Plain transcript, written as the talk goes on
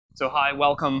So hi,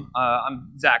 welcome.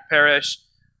 I'm Zach Parrish.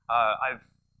 I've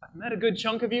met a good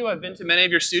chunk of you. I've been to many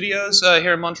of your studios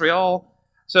here in Montreal.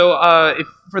 So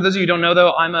for those of you who don't know,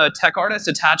 though, I'm a tech artist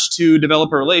attached to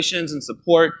developer relations and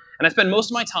support, and I spend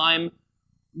most of my time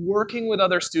working with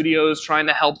other studios, trying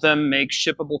to help them make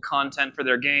shippable content for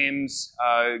their games,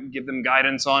 give them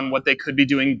guidance on what they could be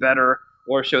doing better,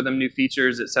 or show them new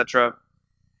features, etc.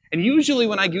 And usually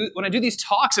when I do these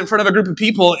talks in front of a group of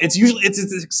people, it's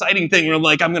this exciting thing where I'm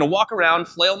going to walk around,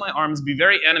 flail my arms, be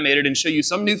very animated, and show you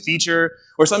some new feature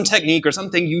or some technique or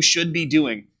something you should be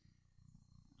doing.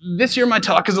 This year my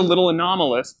talk is a little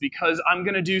anomalous because I'm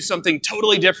going to do something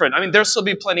totally different. I mean, there'll still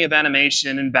be plenty of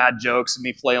animation and bad jokes and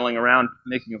me flailing around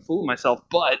making a fool of myself,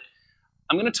 but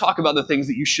I'm going to talk about the things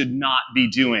that you should not be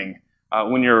doing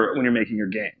when you're making your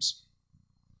games.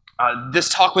 This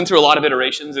talk went through a lot of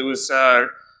iterations. It was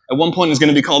at one point, it was going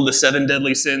to be called the 7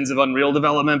 Deadly Sins of Unreal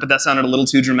Development, but that sounded a little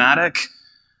too dramatic.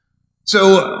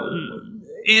 So,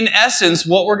 in essence,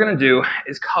 what we're going to do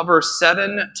is cover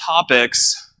 7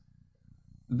 topics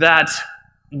that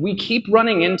we keep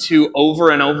running into over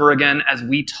and over again as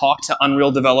we talk to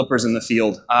Unreal developers in the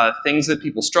field. Things that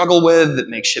people struggle with, that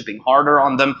make shipping harder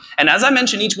on them. And as I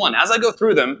mention each one, as I go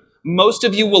through them, most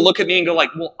of you will look at me and go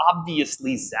like, well,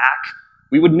 obviously, Zach,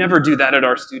 we would never do that at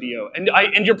our studio.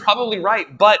 And you're probably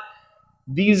right, but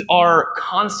these are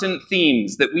constant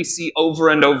themes that we see over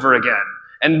and over again.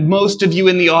 And most of you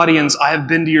in the audience, I have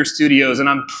been to your studios, and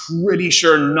I'm pretty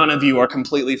sure none of you are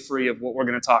completely free of what we're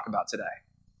going to talk about today.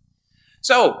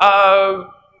 So,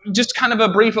 just kind of a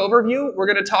brief overview. We're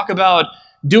going to talk about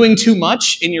doing too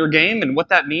much in your game and what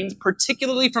that means,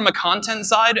 particularly from a content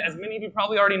side. As many of you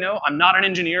probably already know, I'm not an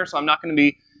engineer, so I'm not going to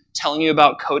be telling you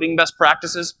about coding best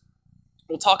practices.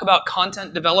 We'll talk about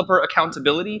content developer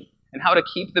accountability and how to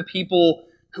keep the people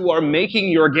who are making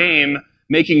your game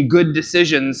making good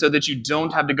decisions so that you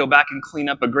don't have to go back and clean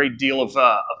up a great deal of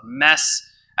mess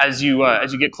as you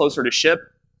get closer to ship.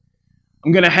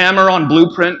 I'm going to hammer on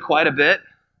Blueprint quite a bit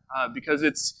because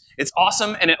it's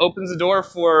awesome and it opens the door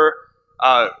for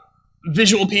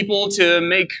visual people to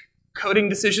make coding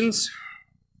decisions.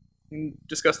 We can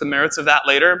discuss the merits of that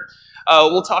later.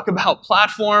 We'll talk about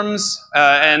platforms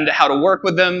and how to work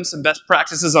with them, some best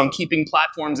practices on keeping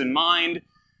platforms in mind.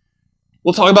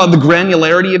 We'll talk about the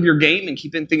granularity of your game and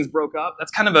keeping things broke up.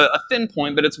 That's kind of a thin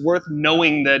point, but it's worth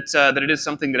knowing that it is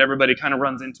something that everybody kind of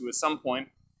runs into at some point.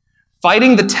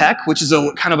 Fighting the tech, which is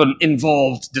a kind of an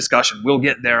involved discussion. We'll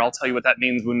get there. I'll tell you what that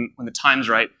means when the time's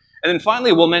right. And then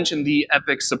finally, we'll mention the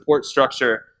Epic support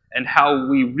structure and how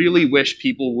we really wish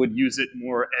people would use it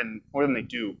more than they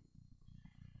do.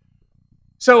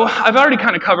 So I've already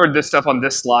kind of covered this stuff on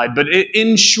this slide, but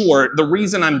in short, the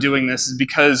reason I'm doing this is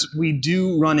because we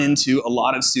do run into a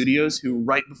lot of studios who,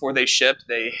 right before they ship,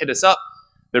 they hit us up.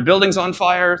 Their building's on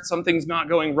fire, something's not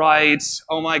going right,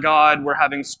 oh my god, we're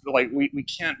having, we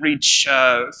can't reach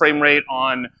frame rate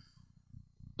on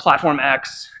platform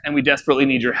X, and we desperately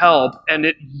need your help. And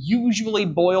it usually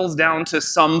boils down to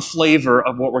some flavor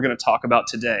of what we're going to talk about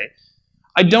today.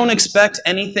 I don't expect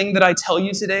anything that I tell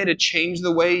you today to change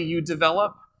the way you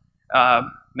develop.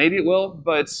 Maybe it will,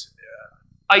 but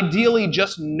ideally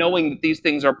just knowing that these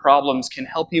things are problems can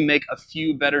help you make a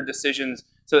few better decisions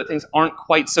so that things aren't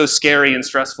quite so scary and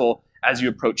stressful as you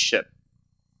approach ship.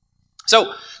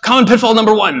 So, common pitfall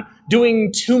number 1,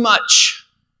 doing too much.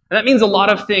 And that means a lot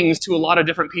of things to a lot of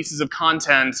different pieces of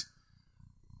content.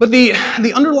 But the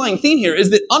underlying theme here is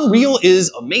that Unreal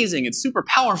is amazing, it's super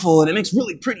powerful, and it makes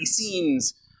really pretty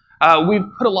scenes. We've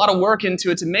put a lot of work into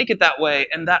it to make it that way,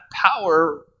 and that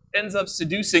power ends up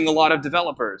seducing a lot of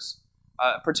developers,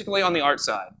 particularly on the art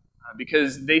side,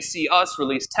 because they see us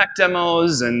release tech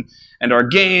demos and our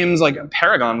games. Like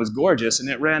Paragon was gorgeous, and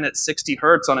it ran at 60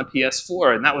 hertz on a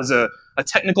PS4, and that was a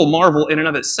technical marvel in and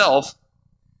of itself.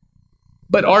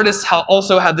 But artists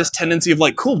also have this tendency of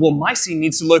like, cool, well, my scene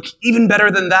needs to look even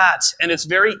better than that. And it's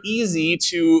very easy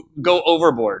to go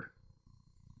overboard.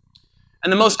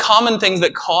 And the most common things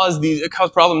that cause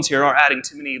problems here are adding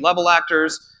too many level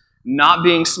actors, not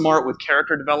being smart with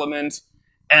character development,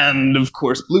 and of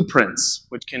course, blueprints,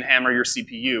 which can hammer your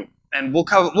CPU. And we'll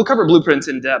cover blueprints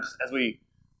in depth as we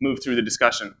move through the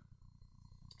discussion.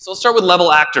 So let's start with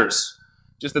level actors.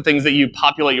 Just the things that you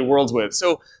populate your worlds with.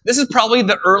 So this is probably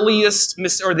the earliest,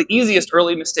 or the easiest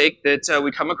early mistake that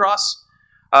we come across.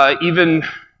 Even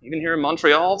here in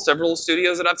Montreal, several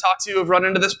studios that I've talked to have run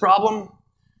into this problem.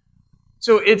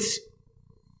 So it's,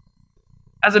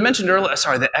 as I mentioned earlier,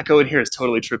 sorry, the echo in here is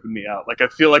totally tripping me out. Like I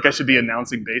feel like I should be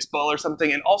announcing baseball or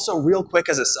something. And also real quick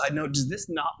as a side note, does this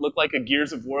not look like a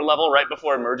Gears of War level right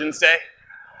before Emergence Day?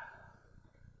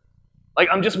 Like,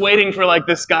 I'm just waiting for, like,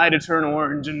 the sky to turn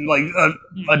orange and, like,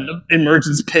 an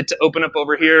emergence pit to open up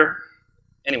over here.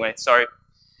 Anyway, sorry.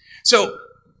 So,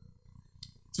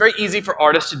 it's very easy for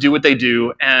artists to do what they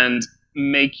do and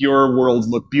make your worlds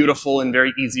look beautiful, and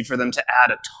very easy for them to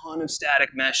add a ton of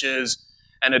static meshes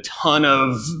and a ton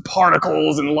of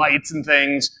particles and lights and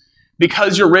things,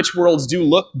 because your rich worlds do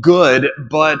look good,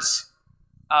 but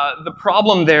the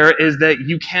problem there is that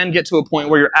you can get to a point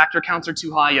where your actor counts are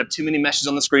too high, you have too many meshes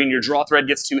on the screen, your draw thread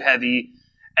gets too heavy.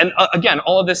 And again,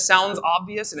 all of this sounds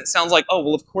obvious, and it sounds like, oh,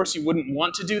 well, of course you wouldn't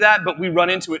want to do that, but we run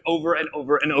into it over and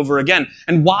over and over again.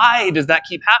 And why does that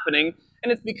keep happening?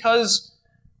 And it's because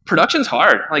production's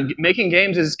hard. Like, making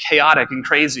games is chaotic and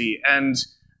crazy, and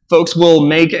folks will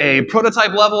make a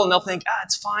prototype level and they'll think,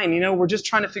 it's fine, you know, we're just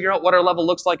trying to figure out what our level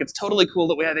looks like. It's totally cool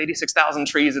that we have 86,000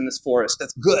 trees in this forest.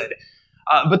 That's good.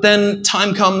 But then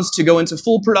time comes to go into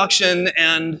full production,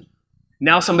 and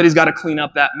now somebody's got to clean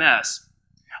up that mess.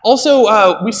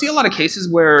 Also, we see a lot of cases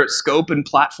where scope and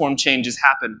platform changes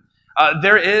happen.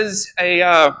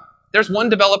 There's one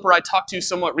developer I talked to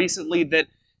somewhat recently that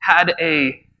had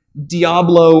a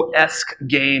Diablo-esque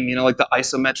game, you know, like the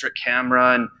isometric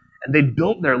camera, and they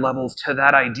built their levels to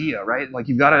that idea, right? Like,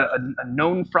 you've got a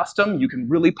known frustum, you can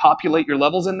really populate your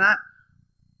levels in that.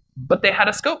 But they had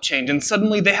a scope change, and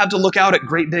suddenly they had to look out at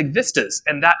great big vistas,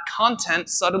 and that content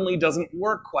suddenly doesn't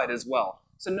work quite as well.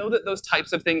 So know that those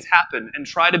types of things happen, and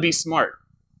try to be smart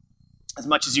as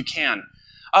much as you can.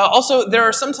 Also, there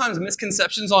are sometimes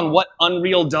misconceptions on what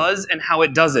Unreal does and how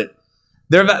it does it.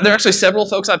 There are actually several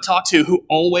folks I've talked to who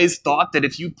always thought that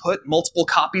if you put multiple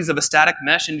copies of a static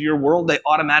mesh into your world, they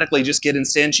automatically just get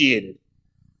instantiated.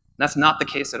 That's not the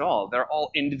case at all. They're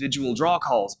all individual draw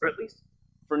calls, or at least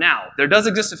for now. There does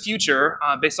exist a future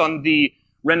based on the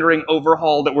rendering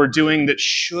overhaul that we're doing that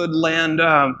should land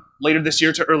later this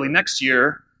year to early next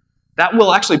year. That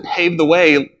will actually pave the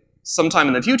way sometime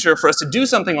in the future for us to do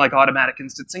something like automatic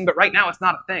instancing, but right now it's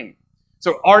not a thing.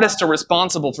 So artists are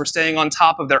responsible for staying on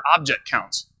top of their object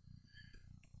counts.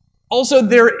 Also,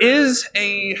 there is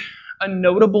a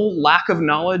notable lack of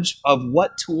knowledge of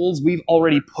what tools we've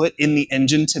already put in the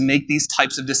engine to make these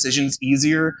types of decisions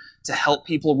easier, to help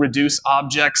people reduce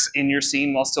objects in your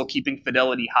scene while still keeping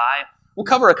fidelity high. We'll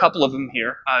cover a couple of them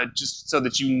here, just so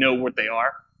that you know what they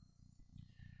are.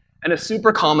 And a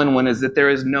super common one is that there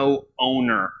is no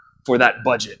owner for that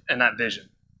budget and that vision.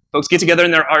 Folks get together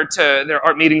in their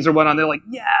art meetings or whatnot, they're like,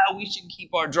 yeah, we should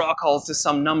keep our draw calls to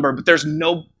some number, but there's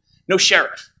no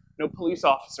sheriff. No police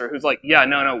officer who's like, yeah,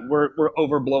 no, we're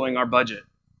overblowing our budget.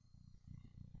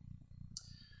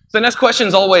 So the next question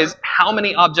is always, how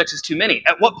many objects is too many?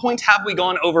 At what point have we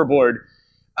gone overboard?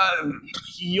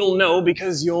 You'll know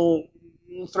because you'll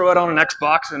throw it on an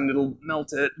Xbox and it'll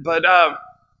melt it. But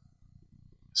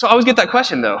so I always get that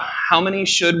question though, how many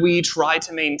should we try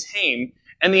to maintain?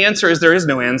 And the answer is there is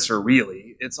no answer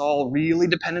really. It's all really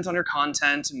dependent on your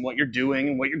content and what you're doing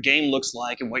and what your game looks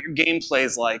like and what your gameplay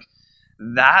is like.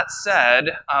 That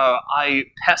said, I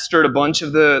pestered a bunch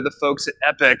of the folks at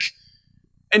Epic,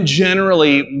 and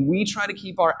generally, we try to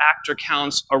keep our actor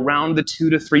counts around the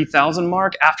 2,000 to 3,000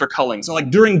 mark after culling. So like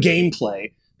during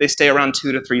gameplay, they stay around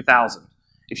 2,000 to 3,000.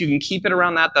 If you can keep it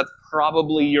around that, that's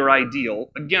probably your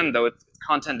ideal. Again, though, it's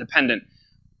content dependent.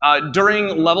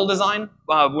 During level design,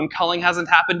 when culling hasn't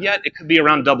happened yet, it could be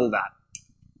around double that.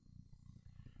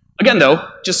 Again, though,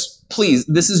 just please,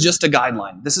 this is just a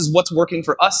guideline. This is what's working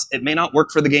for us. It may not work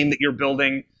for the game that you're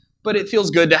building, but it feels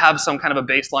good to have some kind of a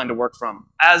baseline to work from.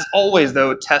 As always,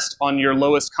 though, test on your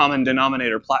lowest common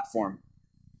denominator platform.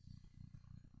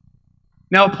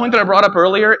 Now, a point that I brought up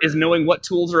earlier is knowing what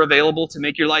tools are available to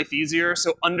make your life easier.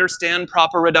 So understand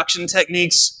proper reduction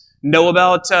techniques, know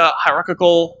about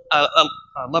hierarchical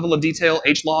level of detail,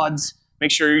 HLODs,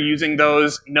 make sure you're using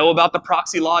those. Know about the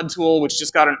proxy LOD tool, which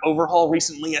just got an overhaul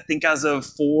recently, I think as of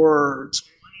 4.20 or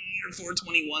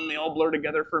 4.21. They all blur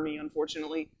together for me,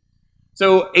 unfortunately.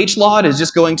 So HLOD is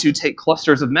just going to take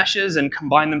clusters of meshes and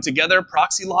combine them together.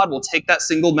 Proxy LOD will take that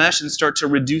single mesh and start to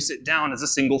reduce it down as a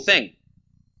single thing.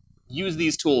 Use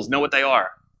these tools, know what they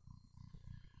are.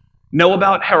 Know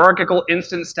about hierarchical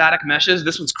instant static meshes.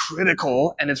 This one's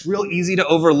critical, and it's real easy to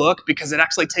overlook because it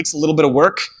actually takes a little bit of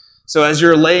work. So as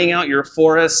you're laying out your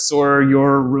forests or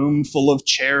your room full of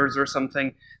chairs or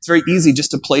something, it's very easy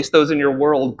just to place those in your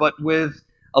world. But with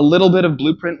a little bit of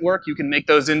blueprint work, you can make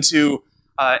those into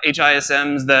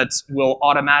HISMs that will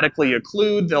automatically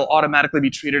occlude. They'll automatically be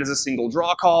treated as a single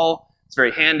draw call. It's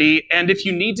very handy. And if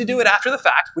you need to do it after the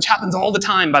fact, which happens all the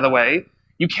time, by the way,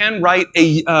 you can write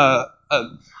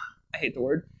I hate the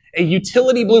word, a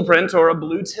utility blueprint or a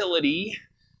blutility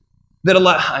that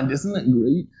allows, isn't that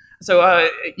great? So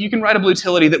you can write a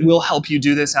blutility that will help you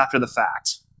do this after the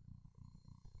fact.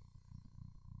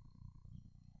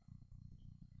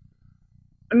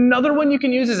 Another one you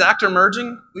can use is actor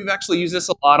merging. We've actually used this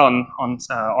a lot on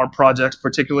our projects,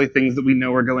 particularly things that we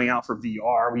know are going out for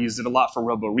VR. We used it a lot for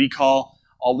Robo Recall.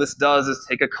 All this does is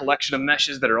take a collection of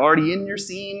meshes that are already in your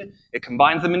scene, it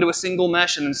combines them into a single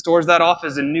mesh, and then stores that off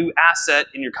as a new asset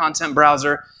in your content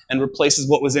browser and replaces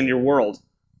what was in your world.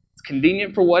 It's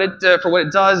convenient for what it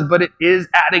does, but it is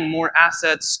adding more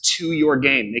assets to your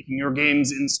game, making your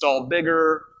games install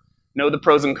bigger. Know the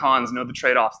pros and cons, know the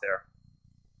trade-offs there.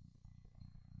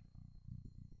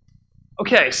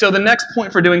 Okay, so the next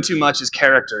point for doing too much is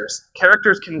characters.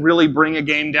 Characters can really bring a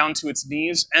game down to its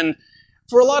knees, and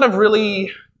for a lot of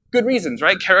really good reasons,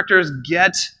 right? Characters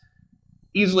get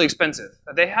easily expensive.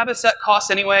 They have a set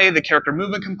cost anyway. The character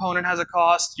movement component has a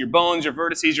cost. Your bones, your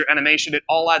vertices, your animation, it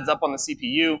all adds up on the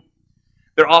CPU.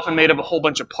 They're often made of a whole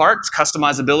bunch of parts.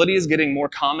 Customizability is getting more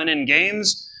common in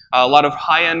games. A lot of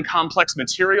high-end complex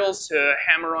materials to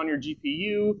hammer on your GPU.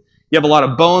 You have a lot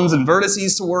of bones and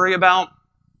vertices to worry about.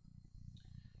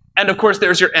 And of course,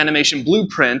 there's your animation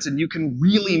blueprint, and you can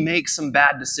really make some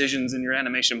bad decisions in your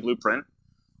animation blueprint.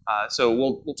 So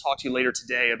we'll talk to you later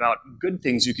today about good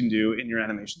things you can do in your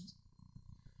animations.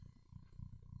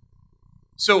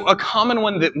 So a common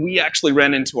one that we actually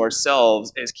ran into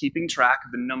ourselves is keeping track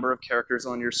of the number of characters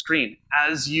on your screen.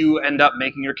 As you end up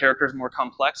making your characters more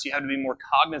complex, you have to be more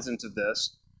cognizant of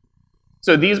this.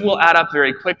 So these will add up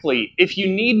very quickly. If you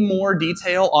need more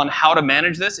detail on how to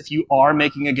manage this, if you are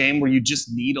making a game where you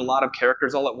just need a lot of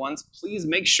characters all at once, please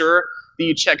make sure that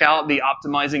you check out the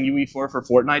Optimizing UE4 for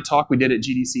Fortnite talk we did at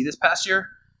GDC this past year.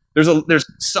 There's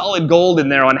solid gold in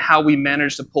there on how we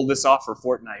managed to pull this off for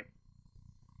Fortnite.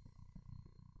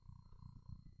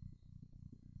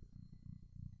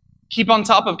 Keep on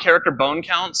top of character bone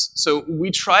counts. So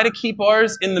we try to keep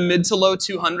ours in the mid to low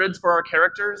 200s for our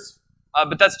characters.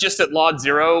 But that's just at LOD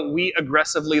 0. We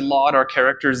aggressively LOD our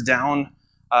characters down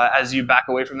as you back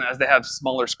away from them, as they have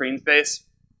smaller screen space.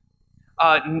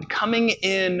 Coming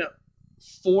in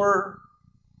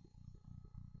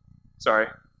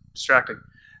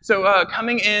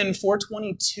coming in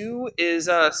 422 is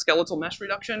skeletal mesh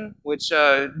reduction, which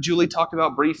Julie talked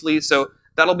about briefly. So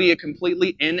that'll be a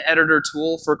completely in-editor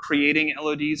tool for creating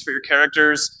LODs for your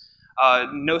characters.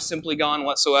 No Simply Gone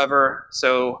whatsoever.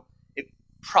 So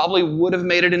probably would have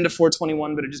made it into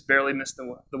 421, but it just barely missed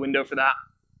the window for that.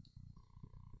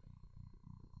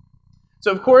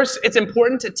 So of course, it's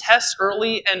important to test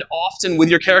early and often with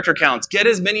your character counts. Get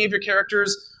as many of your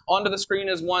characters onto the screen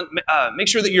as one. Make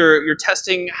sure that you're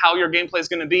testing how your gameplay is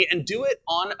going to be, and do it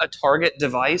on a target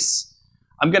device.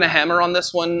 I'm going to hammer on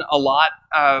this one a lot,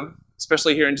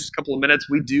 especially here in just a couple of minutes.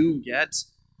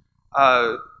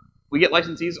 We get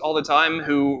licensees all the time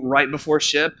who, right before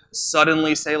ship,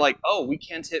 suddenly say like, oh, we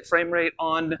can't hit frame rate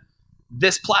on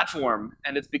this platform.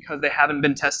 And it's because they haven't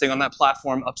been testing on that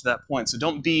platform up to that point. So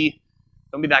don't be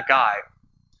that guy.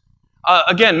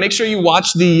 Again, make sure you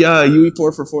watch the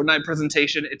UE4 for Fortnite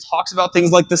presentation. It talks about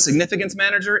things like the Significance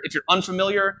Manager. If you're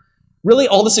unfamiliar, really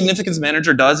all the Significance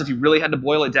Manager does, if you really had to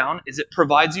boil it down, is it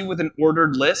provides you with an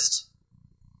ordered list.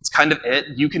 It's kind of it.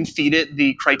 You can feed it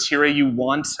the criteria you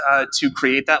want to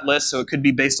create that list. So it could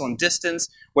be based on distance,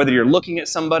 whether you're looking at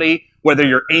somebody, whether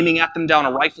you're aiming at them down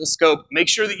a rifle scope. Make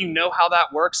sure that you know how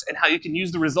that works and how you can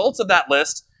use the results of that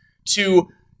list to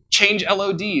change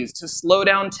LODs, to slow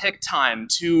down tick time,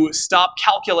 to stop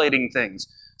calculating things.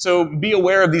 So be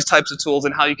aware of these types of tools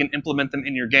and how you can implement them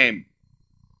in your game.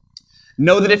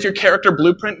 Know that if your character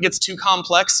blueprint gets too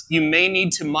complex, you may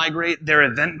need to migrate their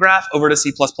event graph over to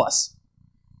C++.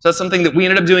 So that's something that we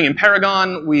ended up doing in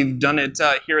Paragon. We've done it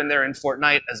here and there in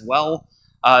Fortnite as well.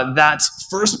 That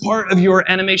first part of your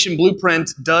animation blueprint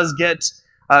does get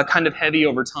kind of heavy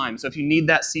over time. So if you need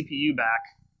that CPU back,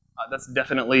 that's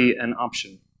definitely an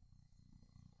option.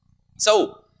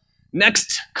 So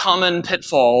next common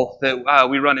pitfall that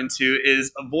we run into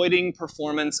is avoiding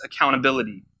performance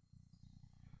accountability.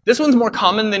 This one's more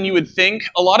common than you would think.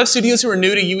 A lot of studios who are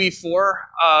new to UE4,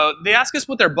 they ask us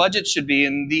what their budget should be,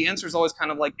 and the answer is always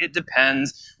kind of like, it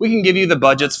depends. We can give you the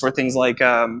budgets for things like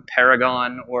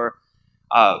Paragon or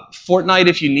Fortnite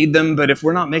if you need them, but if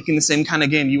we're not making the same kind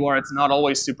of game you are, it's not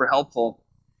always super helpful.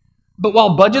 But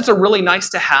while budgets are really nice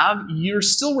to have, you're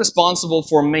still responsible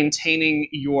for maintaining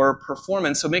your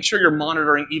performance, so make sure you're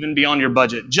monitoring even beyond your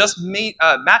budget. Just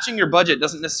matching your budget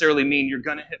doesn't necessarily mean you're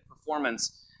going to hit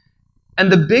performance. And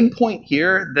the big point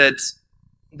here that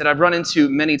I've run into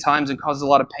many times and causes a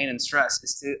lot of pain and stress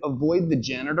is to avoid the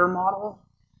janitor model.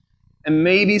 And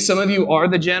maybe some of you are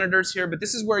the janitors here, but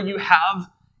this is where you have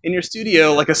in your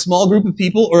studio like a small group of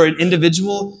people or an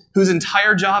individual whose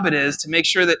entire job it is to make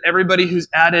sure that everybody who's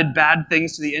added bad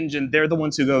things to the engine, they're the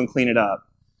ones who go and clean it up.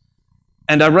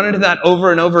 And I run into that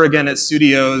over and over again at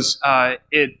studios.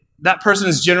 That person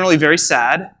is generally very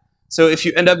sad. So if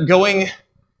you end up going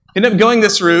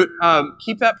this route,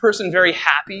 keep that person very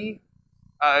happy.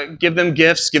 Give them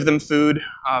gifts, give them food,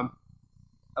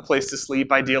 a place to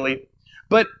sleep, ideally.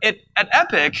 But at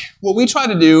Epic, what we try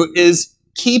to do is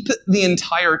keep the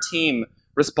entire team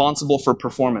responsible for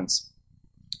performance.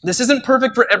 This isn't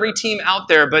perfect for every team out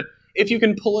there, but if you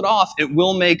can pull it off, it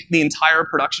will make the entire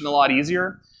production a lot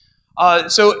easier.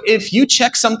 So if you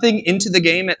check something into the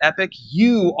game at Epic,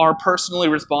 you are personally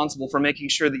responsible for making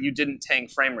sure that you didn't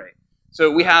tank frame rate. So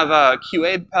we have a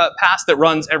QA pass that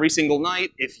runs every single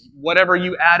night. If whatever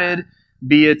you added,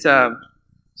 be it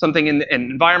something in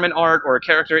environment art or a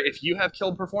character, if you have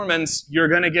killed performance, you're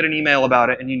going to get an email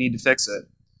about it and you need to fix it.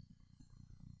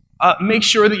 Make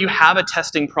sure that you have a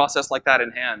testing process like that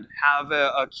in hand. Have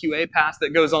a QA pass that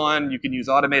goes on. You can use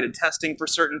automated testing for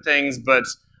certain things, but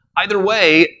either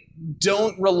way,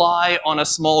 don't rely on a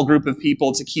small group of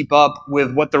people to keep up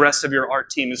with what the rest of your art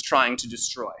team is trying to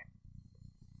destroy.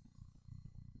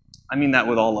 I mean that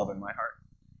with all love in my heart.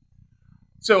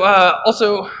 So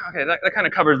also, okay, that kind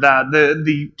of covers that.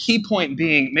 The key point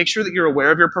being, make sure that you're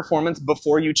aware of your performance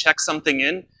before you check something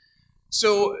in.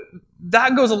 So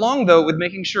that goes along, though, with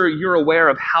making sure you're aware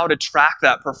of how to track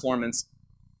that performance.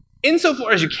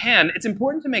 Insofar as you can, it's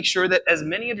important to make sure that as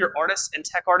many of your artists and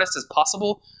tech artists as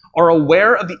possible are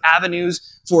aware of the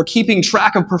avenues for keeping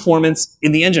track of performance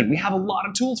in the engine. We have a lot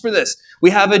of tools for this. We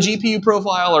have a GPU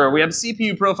profiler, we have a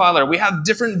CPU profiler, we have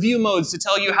different view modes to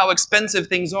tell you how expensive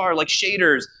things are, like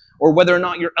shaders, or whether or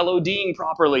not you're LODing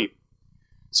properly.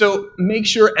 So make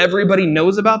sure everybody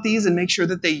knows about these and make sure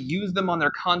that they use them on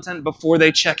their content before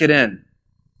they check it in.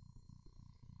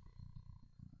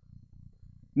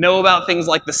 Know about things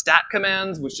like the stat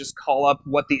commands, which just call up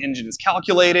what the engine is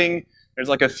calculating. There's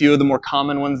like a few of the more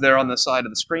common ones there on the side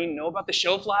of the screen. Know about the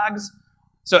show flags.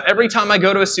 So every time I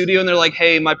go to a studio and they're like,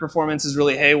 hey, my performance is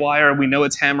really haywire, we know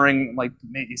it's hammering like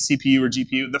maybe CPU or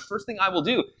GPU, the first thing I will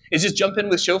do is just jump in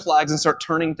with show flags and start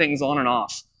turning things on and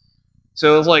off.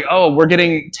 So it's like, oh, we're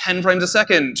getting 10 frames a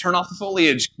second, turn off the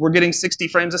foliage. We're getting 60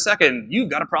 frames a second. You've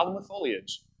got a problem with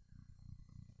foliage.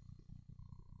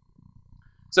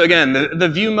 So again, the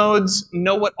view modes,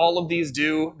 know what all of these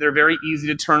do. They're very easy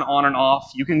to turn on and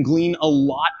off. You can glean a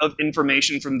lot of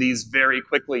information from these very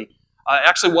quickly. It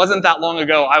actually wasn't that long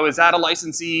ago. I was at a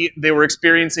licensee. They were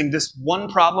experiencing this one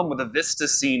problem with a Vista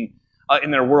scene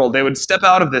in their world. They would step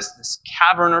out of this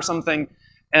cavern or something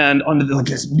and onto like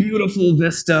this beautiful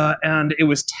vista, and it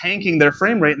was tanking their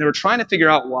frame rate, and they were trying to figure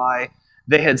out why.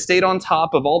 They had stayed on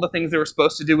top of all the things they were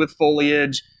supposed to do with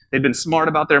foliage. They'd been smart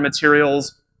about their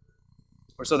materials,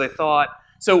 or so they thought.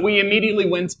 So we immediately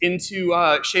went into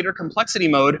shader complexity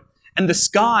mode, and the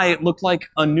sky looked like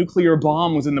a nuclear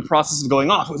bomb was in the process of going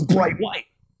off. It was bright white.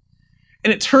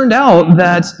 And it turned out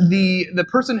that the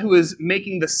person who was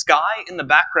making the sky in the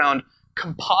background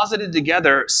composited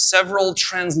together several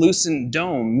translucent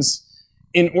domes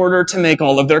in order to make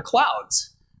all of their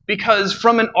clouds. Because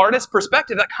from an artist's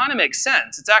perspective, that kind of makes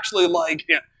sense. It's actually like,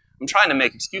 you know, I'm trying to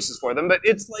make excuses for them, but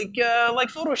it's like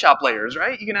Photoshop layers,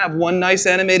 right? You can have one nice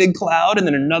animated cloud and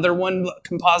then another one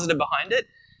composited behind it.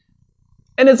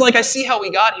 And it's like, I see how we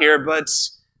got here, but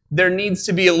there needs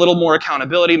to be a little more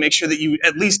accountability. Make sure that you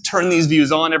at least turn these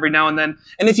views on every now and then.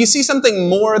 And if you see something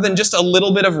more than just a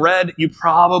little bit of red, you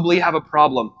probably have a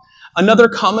problem. Another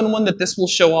common one that this will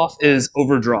show off is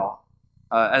overdraw.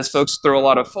 As folks throw a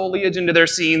lot of foliage into their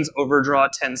scenes, overdraw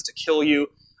tends to kill you.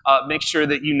 Make sure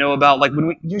that you know about, like,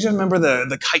 you guys remember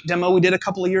the kite demo we did a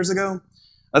couple of years ago?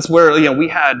 That's where, you know, we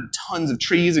had tons of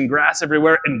trees and grass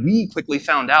everywhere, and we quickly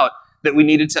found out that we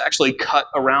needed to actually cut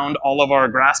around all of our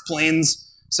grass planes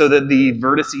so that the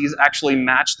vertices actually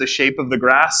match the shape of the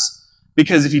grass.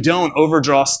 Because if you don't,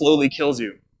 overdraw slowly kills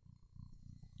you.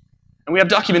 And we have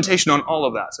documentation on all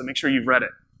of that, so make sure you've read it.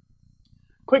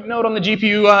 Quick note on the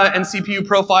GPU and CPU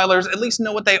profilers, at least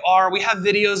know what they are. We have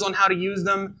videos on how to use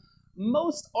them.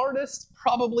 Most artists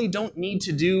probably don't need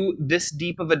to do this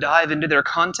deep of a dive into their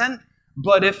content,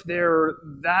 but if they're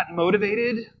that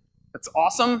motivated, that's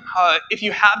awesome. If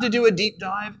you have to do a deep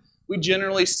dive, we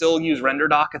generally still use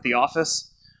RenderDoc at the office.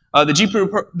 The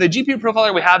GPU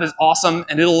profiler we have is awesome,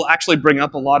 and it'll actually bring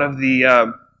up a lot of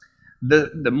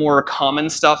the more common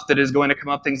stuff that is going to come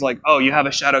up. Things like, oh, you have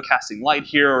a shadow casting light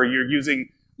here, or you're using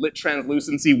lit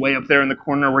translucency way up there in the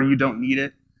corner where you don't need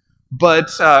it. But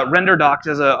RenderDoc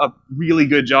does a really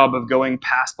good job of going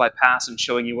pass by pass and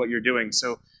showing you what you're doing,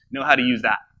 so know how to use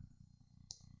that.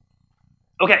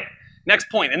 Okay, next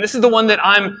point, and this is the one that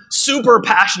I'm super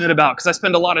passionate about because I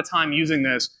spend a lot of time using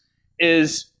this,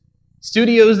 is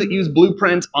studios that use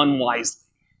Blueprint unwisely.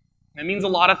 That means a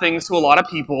lot of things to a lot of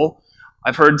people.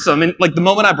 I've heard some, like the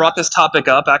moment I brought this topic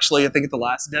up, actually, I think at the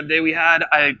last dev day we had,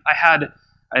 I had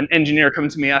an engineer come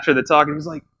to me after the talk and he was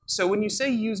like, so when you say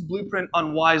use Blueprint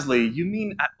unwisely, you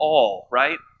mean at all,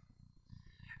 right?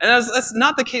 And that's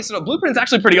not the case at all. Blueprint's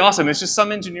actually pretty awesome. It's just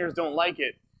some engineers don't like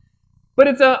it. But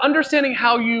it's understanding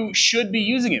how you should be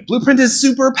using it. Blueprint is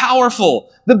super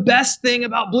powerful. The best thing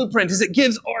about Blueprint is it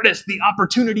gives artists the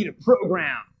opportunity to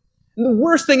program. And the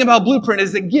worst thing about Blueprint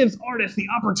is it gives artists the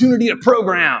opportunity to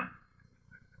program.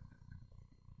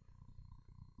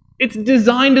 It's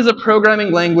designed as a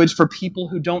programming language for people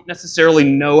who don't necessarily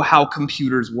know how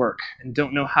computers work and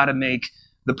don't know how to make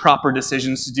the proper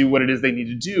decisions to do what it is they need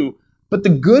to do. But the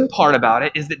good part about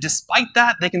it is that despite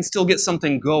that, they can still get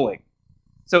something going.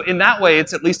 So in that way,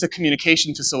 it's at least a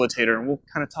communication facilitator, and we'll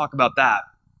kind of talk about that.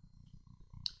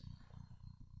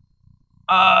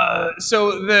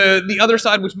 So the other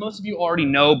side, which most of you already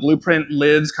know, Blueprint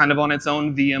lives kind of on its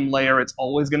own VM layer. It's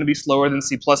always going to be slower than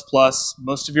C++.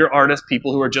 Most of your artists,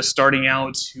 people who are just starting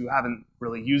out, who haven't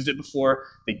really used it before,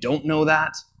 they don't know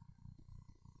that.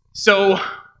 So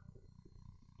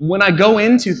when I go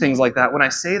into things like that, when I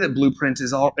say that Blueprint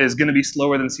is going to be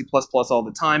slower than C++ all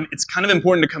the time, it's kind of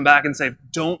important to come back and say,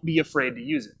 don't be afraid to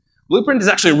use it. Blueprint is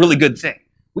actually a really good thing.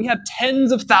 We have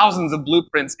tens of thousands of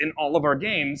blueprints in all of our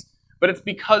games, but it's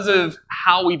because of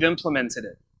how we've implemented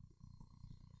it.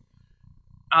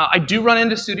 I do run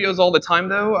into studios all the time,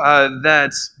 though,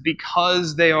 that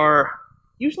because they are,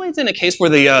 usually it's in a case where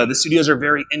the studios are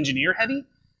very engineer-heavy,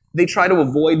 they try to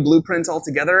avoid blueprints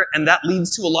altogether, and that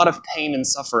leads to a lot of pain and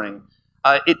suffering.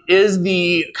 It is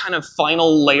the kind of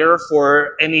final layer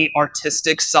for any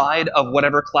artistic side of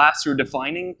whatever class you're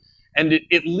defining, and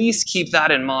at least keep that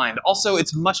in mind. Also,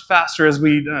 it's much faster, as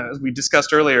we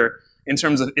discussed earlier, in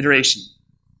terms of iteration.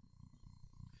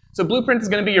 So Blueprint is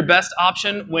going to be your best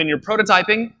option when you're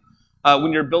prototyping,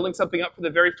 when you're building something up for the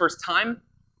very first time,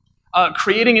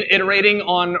 creating and iterating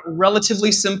on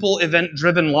relatively simple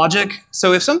event-driven logic.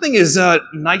 So if something is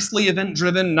nicely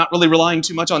event-driven, not really relying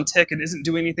too much on tick, and isn't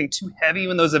doing anything too heavy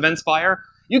when those events fire,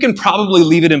 you can probably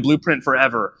leave it in Blueprint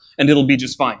forever, and it'll be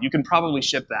just fine. You can probably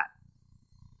ship that.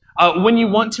 When you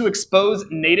want to expose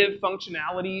native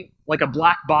functionality, like a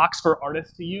black box for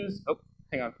artists to use, oh,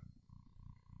 hang on.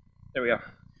 There we go.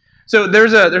 So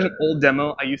there's an old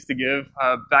demo I used to give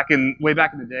way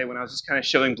back in the day when I was just kind of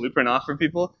showing Blueprint off for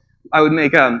people. I would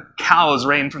make cows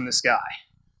rain from the sky,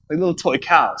 like little toy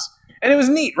cows. And it was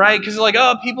neat, right? Because like,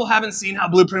 oh, people haven't seen how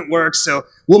Blueprint works, so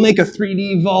we'll make a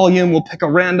 3D volume, we'll pick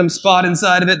a random spot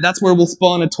inside of it, that's where we'll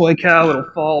spawn a toy cow, it'll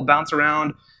fall, bounce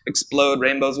around, explode,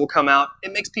 rainbows will come out.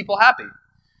 It makes people happy.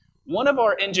 One of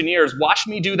our engineers watched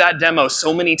me do that demo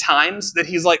so many times that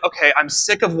he's like, okay, I'm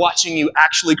sick of watching you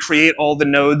actually create all the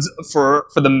nodes for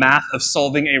the math of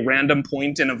solving a random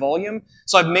point in a volume,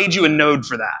 so I've made you a node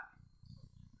for that.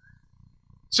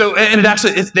 So, and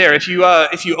it's there. If you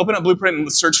open up Blueprint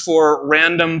and search for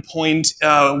random point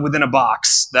within a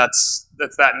box, that's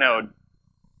that node.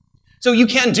 So you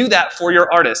can do that for your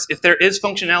artists. If there is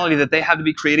functionality that they have to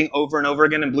be creating over and over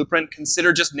again in Blueprint,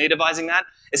 consider just nativizing that,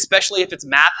 especially if it's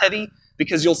math heavy,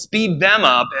 because you'll speed them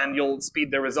up and you'll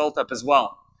speed their result up as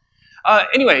well.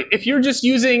 Anyway, if you're just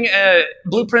using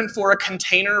Blueprint for a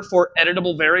container for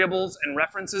editable variables and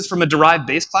references from a derived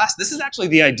base class, this is actually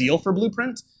the ideal for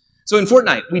Blueprint. So in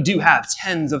Fortnite, we do have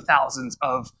tens of thousands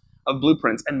of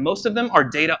blueprints, and most of them are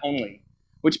data only,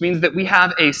 which means that we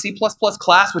have a C++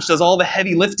 class which does all the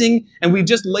heavy lifting, and we've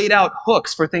just laid out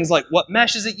hooks for things like what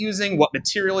mesh is it using, what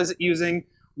material is it using,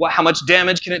 how much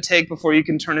damage can it take before you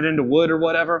can turn it into wood or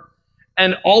whatever.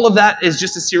 And all of that is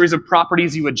just a series of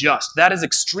properties you adjust. That is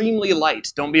extremely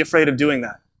light. Don't be afraid of doing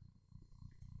that.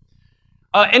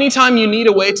 Anytime you need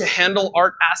a way to handle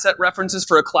art asset references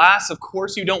for a class, of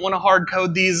course you don't want to hard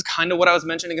code these, kind of what I was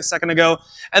mentioning a second ago.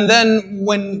 And then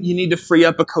when you need to free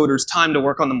up a coder's time to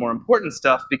work on the more important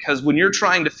stuff, because when you're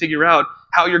trying to figure out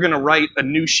how you're going to write a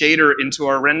new shader into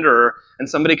our renderer, and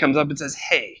somebody comes up and says,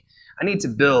 hey, I need to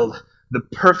build the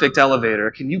perfect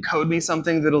elevator. Can you code me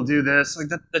something that'll do this? Like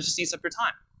that just eats up your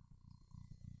time.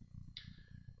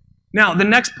 Now, the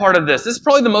next part of this is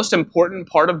probably the most important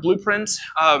part of Blueprint.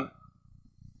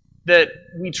 That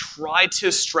we try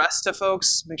to stress to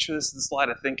folks. Make sure this is the slide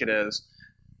I think it is.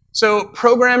 So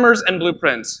programmers and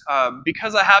blueprints.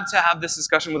 Because I have to have this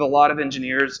discussion with a lot of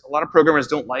engineers, a lot of programmers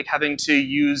don't like having to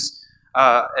use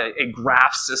a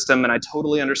graph system, and I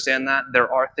totally understand that.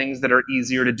 There are things that are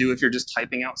easier to do if you're just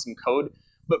typing out some code,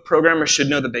 but programmers should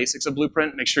know the basics of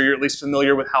Blueprint. Make sure you're at least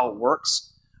familiar with how it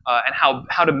works. and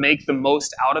how to make the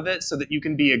most out of it so that you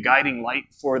can be a guiding light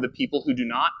for the people who do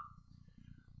not.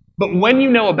 But when you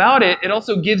know about it, it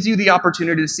also gives you the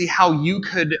opportunity to see how you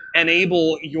could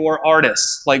enable your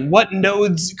artists. Like, what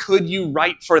nodes could you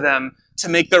write for them to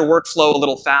make their workflow a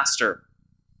little faster?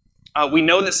 We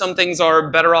know that some things are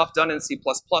better off done in C++,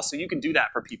 so you can do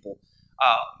that for people.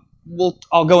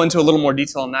 I'll go into a little more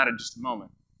detail on that in just a moment.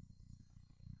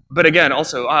 But again,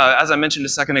 also, as I mentioned a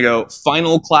second ago,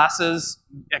 final classes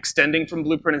extending from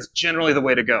Blueprint is generally the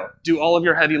way to go. Do all of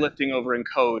your heavy lifting over in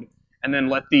code, and then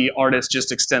let the artist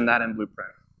just extend that in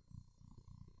Blueprint.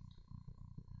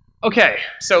 Okay,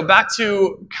 so back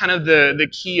to kind of the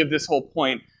key of this whole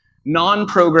point.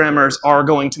 Non-programmers are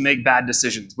going to make bad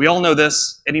decisions. We all know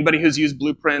this. Anybody who's used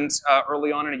Blueprint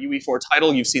early on in a UE4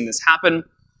 title, you've seen this happen.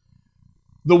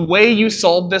 The way you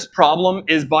solve this problem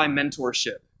is by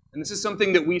mentorship. And this is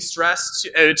something that we stress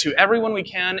to everyone we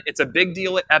can. It's a big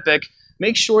deal at Epic.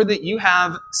 Make sure that you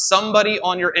have somebody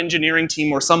on your engineering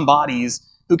team or some bodies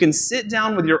who can sit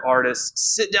down with your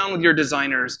artists, sit down with your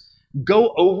designers,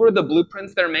 go over the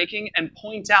blueprints they're making and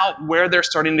point out where they're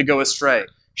starting to go astray.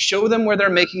 Show them where they're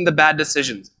making the bad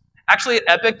decisions. Actually, at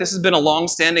Epic, this has been a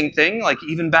long-standing thing. Like,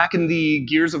 even back in the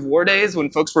Gears of War days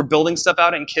when folks were building stuff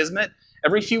out in Kismet,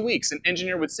 every few weeks an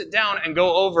engineer would sit down and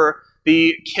go over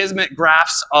the Kismet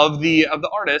graphs of the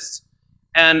artists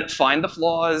and find the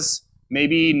flaws,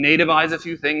 maybe nativize a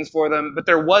few things for them. But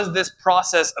there was this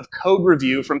process of code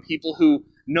review from people who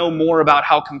know more about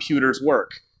how computers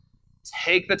work.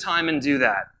 Take the time and do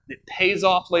that. It pays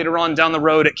off later on down the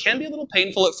road. It can be a little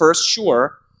painful at first,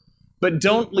 sure, but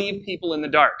don't leave people in the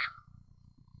dark.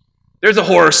 There's a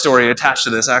horror story attached to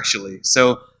this, actually.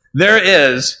 So there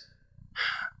is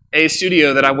a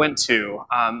studio that I went to.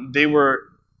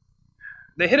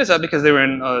 They hit us up because they were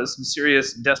in some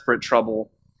serious, desperate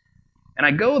trouble. And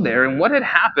I go there, and what had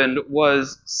happened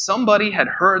was somebody had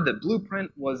heard that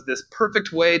Blueprint was this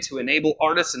perfect way to enable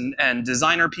artists and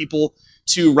designer people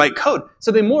to write code.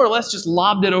 So they more or less just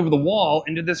lobbed it over the wall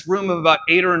into this room of about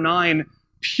 8 or 9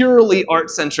 purely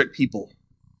art-centric people.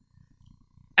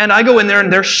 And I go in there,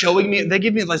 and they're showing me, they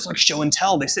give me like show and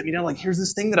tell. They sit me down like, here's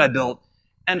this thing that I built.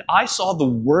 And I saw the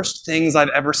worst things I've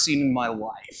ever seen in my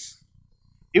life.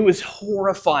 It was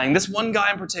horrifying. This one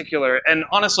guy in particular, and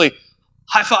honestly,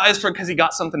 high fives for because he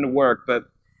got something to work, but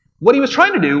what he was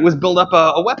trying to do was build up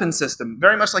a weapon system,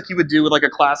 very much like you would do with like a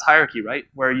class hierarchy, right?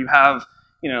 Where you have,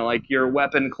 like your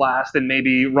weapon class, then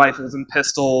maybe rifles and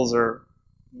pistols or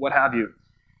what have you.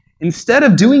 Instead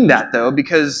of doing that, though,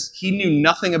 because he knew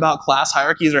nothing about class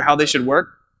hierarchies or how they should work,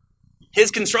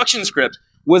 his construction script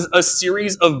was a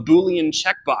series of Boolean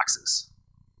checkboxes.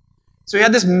 So he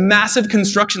had this massive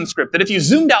construction script that if you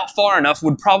zoomed out far enough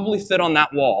would probably fit on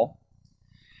that wall.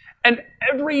 And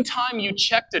every time you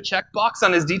checked a checkbox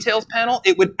on his details panel,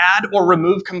 it would add or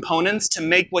remove components to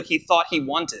make what he thought he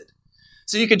wanted.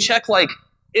 So you could check, like,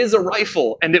 is a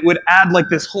rifle, and it would add, like,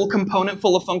 this whole component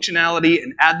full of functionality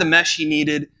and add the mesh he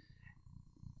needed.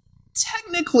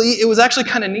 Technically, it was actually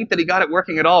kind of neat that he got it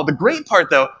working at all. The great part,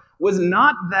 though, was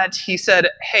not that he said,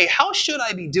 hey, how should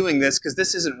I be doing this because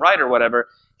this isn't right or whatever.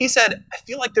 He said, I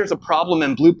feel like there's a problem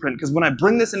in Blueprint because when I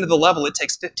bring this into the level, it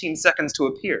takes 15 seconds to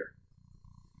appear.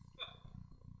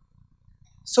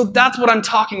 So that's what I'm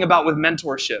talking about with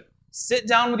mentorship. Sit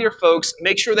down with your folks,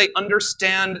 make sure they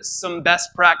understand some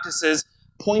best practices,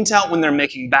 point out when they're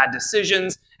making bad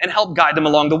decisions, and help guide them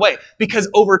along the way. Because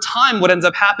over time, what ends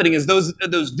up happening is those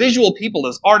visual people,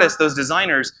 those artists, those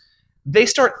designers, they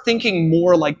start thinking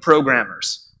more like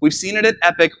programmers. We've seen it at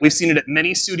Epic. We've seen it at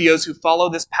many studios who follow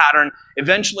this pattern.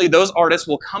 Eventually, those artists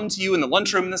will come to you in the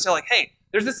lunchroom and they'll say, like, hey,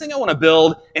 there's this thing I want to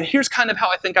build, and here's kind of how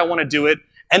I think I want to do it.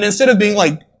 And instead of being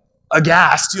like,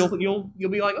 aghast, you'll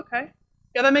be like, okay,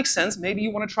 yeah, that makes sense. Maybe you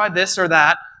want to try this or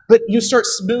that, but you start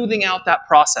smoothing out that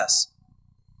process.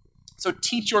 So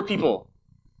teach your people.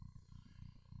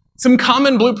 Some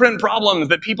common Blueprint problems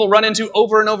that people run into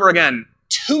over and over again.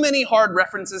 Too many hard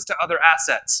references to other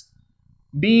assets.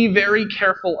 Be very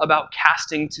careful about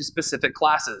casting to specific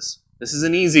classes. This is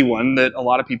an easy one that a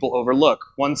lot of people overlook.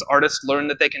 Once artists learn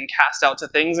that they can cast out to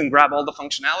things and grab all the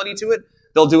functionality to it,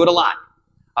 they'll do it a lot.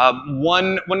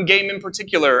 One game in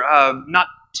particular, not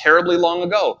terribly long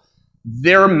ago,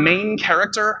 their main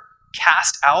character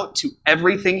cast out to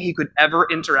everything he could ever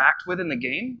interact with in the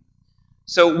game.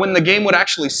 So when the game would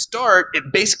actually start, it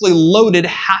basically loaded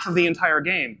half of the entire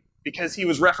game because he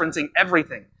was referencing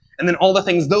everything. And then all the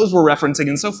things those were referencing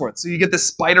and so forth. So you get this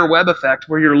spider web effect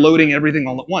where you're loading everything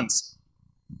all at once.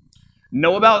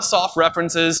 Know about soft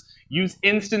references. Use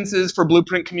instances for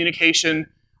Blueprint communication.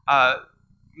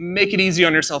 Make it easy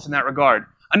on yourself in that regard.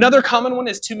 Another common one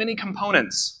is too many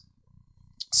components.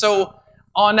 So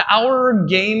on our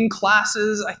game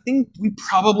classes, I think we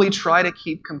probably try to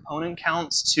keep component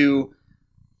counts to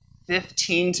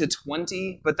 15 to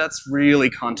 20, but that's really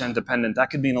content dependent. That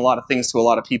could mean a lot of things to a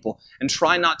lot of people. And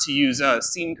try not to use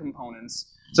scene components.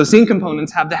 So scene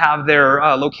components have to have their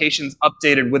locations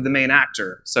updated with the main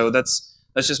actor. So that's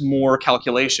just more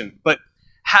calculation. But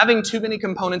having too many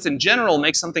components in general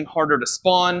makes something harder to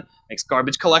spawn, makes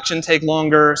garbage collection take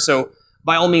longer. So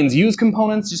by all means, use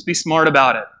components, just be smart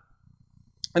about it.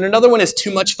 And another one is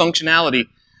too much functionality.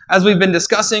 As we've been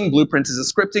discussing, Blueprint is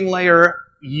a scripting layer.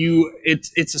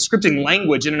 It's a scripting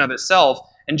language in and of itself.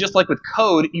 And just like with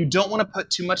code, you don't want to put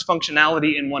too much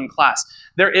functionality in one class.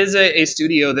 There is a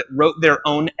studio that wrote their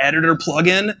own editor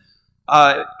plugin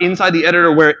inside the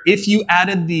editor where if you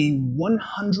added the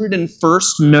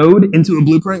 101st node into a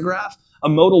Blueprint graph, a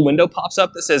modal window pops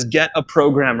up that says, "Get a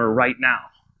programmer right now."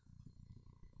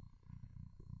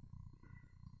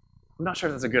 I'm not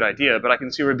sure that's a good idea, but I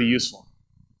can see where it'd be useful.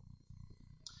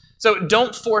 So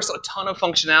don't force a ton of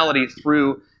functionality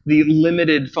through the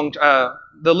limited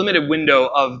window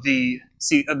of the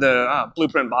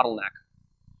Blueprint bottleneck.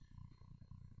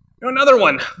 Another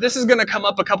one. This is going to come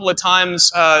up a couple of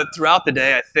times throughout the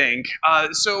day, I think.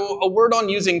 So a word on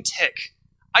using tick.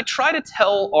 I try to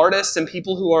tell artists and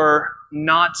people who are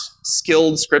not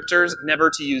skilled scripters never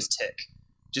to use tick.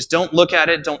 Just don't look at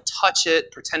it, don't touch it,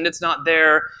 pretend it's not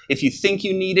there. If you think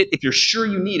you need it, if you're sure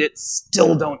you need it,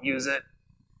 still don't use it.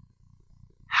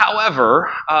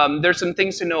 However, there's some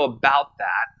things to know about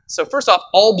that. So first off,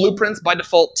 all blueprints by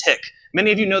default tick.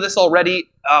 Many of you know this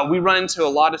already. We run into a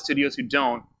lot of studios who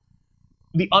don't.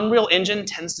 The Unreal Engine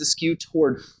tends to skew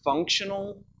toward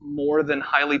functional more than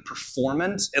highly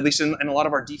performant, at least in a lot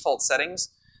of our default settings.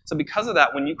 So because of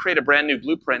that, when you create a brand new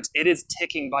blueprint, it is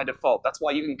ticking by default. That's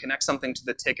why you can connect something to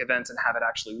the tick event and have it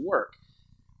actually work.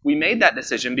 We made that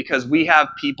decision because we have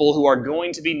people who are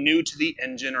going to be new to the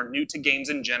engine or new to games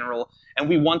in general, and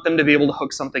we want them to be able to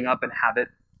hook something up and have it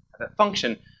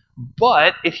function.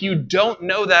 But if you don't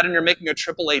know that and you're making a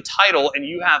AAA title and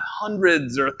you have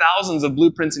hundreds or thousands of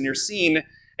blueprints in your scene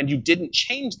and you didn't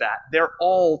change that, they're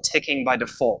all ticking by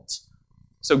default.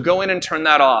 So go in and turn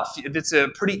that off. It's a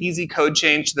pretty easy code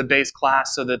change to the base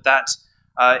class so that that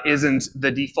isn't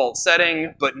the default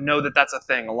setting, but know that that's a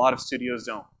thing. A lot of studios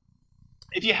don't.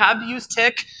 If you have to use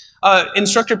tick,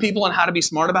 instruct your people on how to be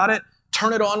smart about it.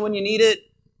 Turn it on when you need it.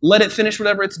 Let it finish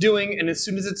whatever it's doing, and as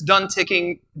soon as it's done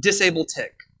ticking, disable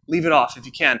tick. Leave it off if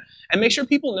you can. And make sure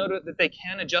people know that they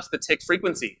can adjust the tick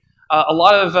frequency. A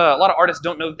lot of artists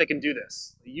don't know that they can do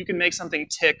this. You can make something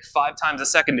tick 5 times a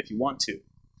second if you want to.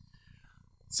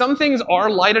 Some things are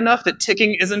light enough that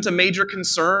ticking isn't a major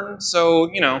concern, so,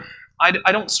 you know,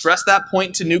 I don't stress that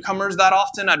point to newcomers that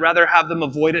often. I'd rather have them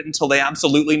avoid it until they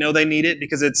absolutely know they need it,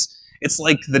 because it's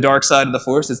like the dark side of the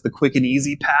Force. It's the quick and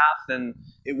easy path, and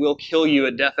it will kill you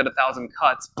a death at 1,000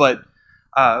 cuts, but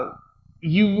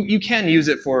you can use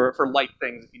it for light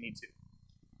things if you need to.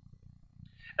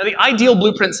 Now, the ideal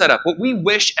blueprint setup, what we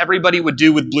wish everybody would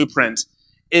do with Blueprint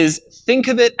is think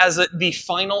of it as the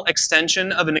final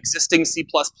extension of an existing C++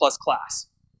 class.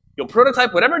 You'll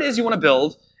prototype whatever it is you want to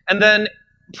build, and then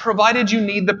provided you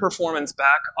need the performance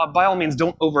back, by all means,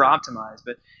 don't over-optimize.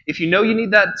 But if you know you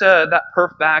need that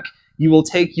perf back, you will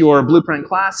take your Blueprint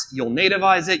class, you'll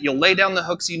nativize it, you'll lay down the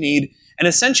hooks you need, and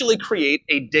essentially create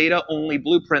a data-only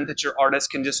blueprint that your artist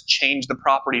can just change the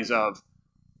properties of.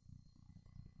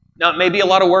 Now, it may be a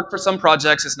lot of work for some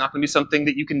projects. It's not going to be something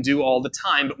that you can do all the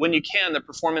time, but when you can, the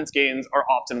performance gains are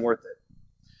often worth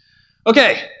it.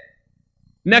 Okay.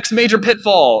 Next major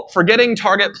pitfall, forgetting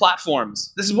target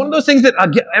platforms. This is one of those things that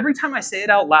every time I say it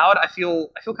out loud, I feel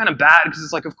kind of bad, because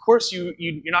it's like, of course you're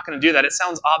not going to do that. It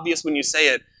sounds obvious when you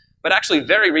say it, but actually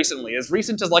very recently, as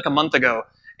recent as like a month ago,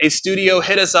 a studio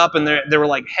hit us up and they were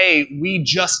like, hey, we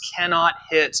just cannot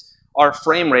hit our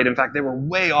frame rate. In fact, they were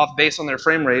way off base on their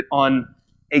frame rate on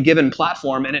a given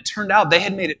platform, and it turned out they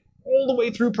had made it all the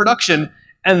way through production,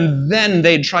 and then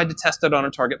they'd tried to test it on a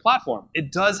target platform.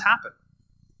 It does happen.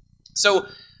 So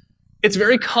it's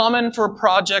very common for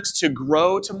projects to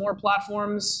grow to more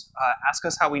platforms. Ask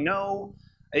us how we know.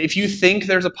 If you think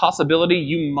there's a possibility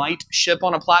you might ship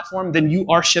on a platform, then you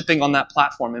are shipping on that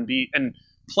platform, and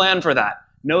plan for that.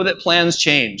 Know that plans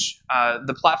change.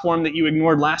 The platform that you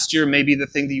ignored last year may be the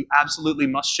thing that you absolutely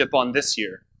must ship on this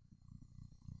year.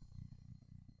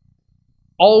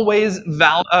 Always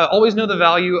know the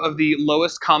value of the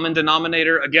lowest common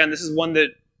denominator. Again, this is one that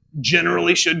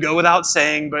generally should go without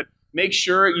saying, but make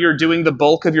sure you're doing the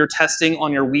bulk of your testing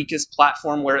on your weakest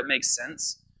platform where it makes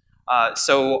sense.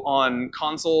 So on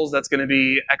consoles, that's going to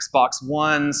be Xbox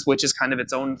One. Switch is kind of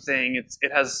its own thing.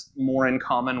 It has more in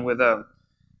common with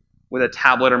with a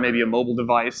tablet or maybe a mobile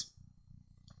device.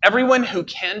 Everyone who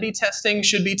can be testing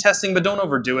should be testing, but don't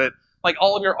overdo it. Like,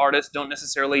 all of your artists don't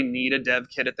necessarily need a dev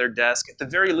kit at their desk. At the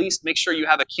very least, make sure you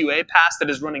have a QA pass that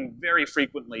is running very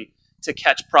frequently to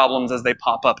catch problems as they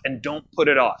pop up, and don't put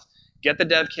it off. Get the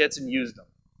dev kits and use them.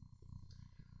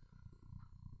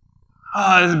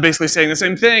 This is basically saying the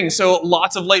same thing. So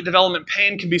lots of late development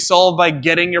pain can be solved by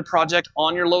getting your project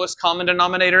on your lowest common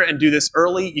denominator, and do this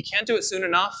early. You can't do it soon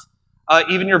enough.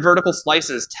 Even your vertical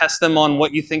slices, test them on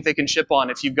what you think they can ship on.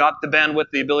 If you've got the bandwidth,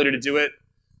 the ability to do it,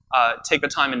 take the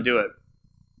time and do it.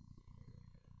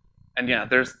 And yeah,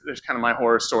 there's kind of my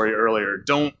horror story earlier.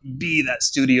 Don't be that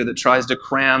studio that tries to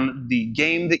cram the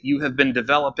game that you have been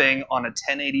developing on a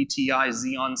 1080 Ti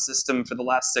Xeon system for the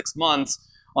last 6 months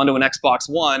onto an Xbox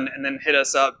One, and then hit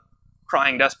us up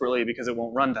crying desperately because it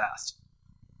won't run fast.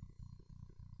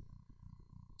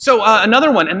 So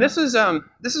another one, and this is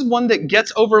one that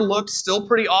gets overlooked still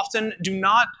pretty often. Do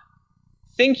not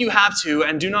think you have to,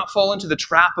 and do not fall into the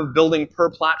trap of building per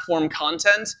platform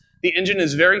content. The engine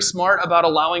is very smart about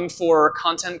allowing for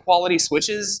content quality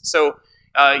switches. So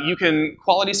you can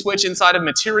quality switch inside of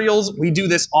materials. We do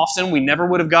this often. We never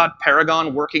would have got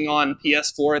Paragon working on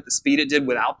PS4 at the speed it did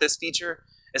without this feature.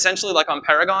 Essentially, like on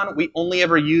Paragon, we only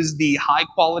ever used the high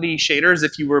quality shaders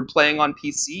if you were playing on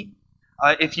PC.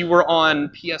 If you were on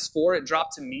PS4, it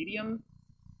dropped to medium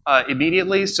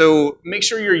immediately. So make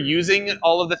sure you're using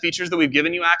all of the features that we've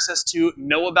given you access to.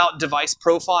 Know about device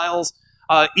profiles.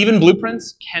 Even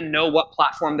blueprints can know what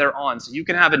platform they're on. So you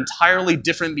can have entirely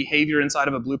different behavior inside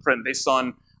of a blueprint based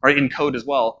on, or in code as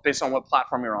well, based on what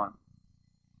platform you're on.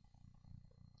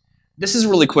 This is a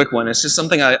really quick one. It's just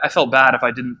something I felt bad if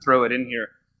I didn't throw it in here.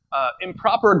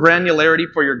 Improper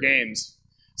granularity for your games.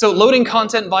 So loading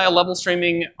content via level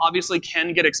streaming obviously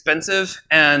can get expensive,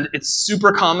 and it's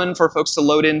super common for folks to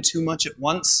load in too much at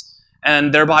once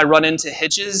and thereby run into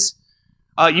hitches.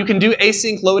 You can do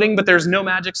async loading, but there's no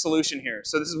magic solution here.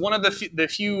 So this is one of the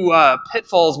few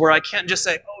pitfalls where I can't just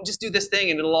say, oh, just do this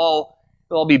thing and it'll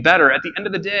all be better. At the end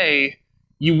of the day,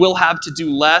 you will have to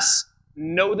do less.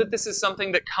 Know that this is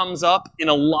something that comes up in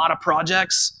a lot of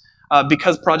projects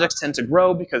because projects tend to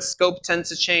grow, because scope tends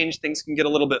to change, things can get a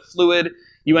little bit fluid.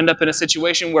 You end up in a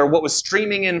situation where what was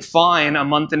streaming in fine a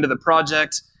month into the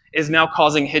project is now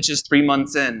causing hitches 3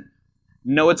 months in.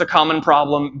 Know it's a common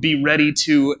problem. Be ready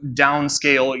to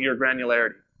downscale your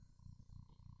granularity.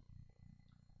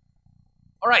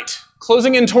 All right,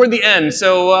 closing in toward the end.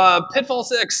 So pitfall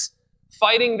 6,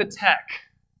 fighting the tech.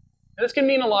 Now, this can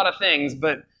mean a lot of things,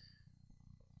 but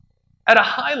at a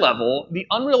high level, the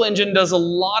Unreal Engine does a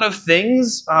lot of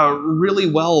things really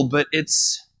well, but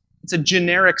it's a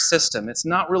generic system. It's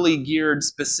not really geared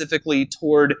specifically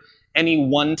toward any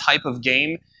one type of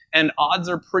game. And odds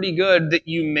are pretty good that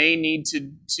you may need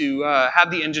to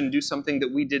have the engine do something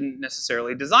that we didn't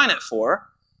necessarily design it for.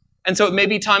 And so it may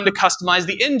be time to customize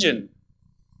the engine.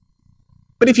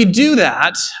 But if you do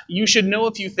that, you should know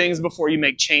a few things before you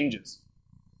make changes.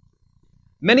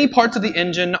 Many parts of the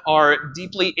engine are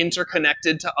deeply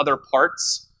interconnected to other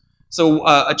parts. So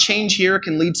a change here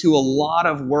can lead to a lot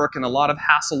of work and a lot of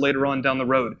hassle later on down the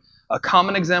road. A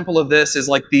common example of this is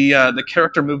like the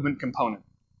character movement component.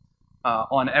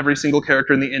 On every single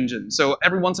character in the engine. So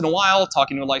every once in a while,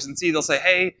 talking to a licensee, they'll say,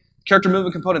 hey, character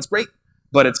movement component's great,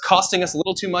 but it's costing us a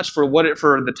little too much for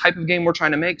the type of game we're trying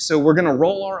to make, so we're gonna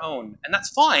roll our own. And that's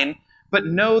fine, but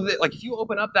know that like if you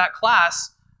open up that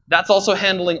class, that's also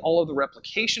handling all of the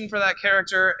replication for that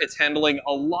character. It's handling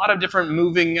a lot of different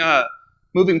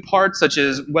moving parts, such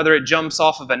as whether it jumps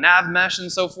off of a nav mesh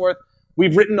and so forth.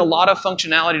 We've written a lot of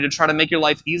functionality to try to make your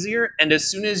life easier, and as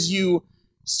soon as you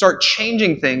start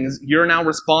changing things, you're now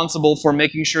responsible for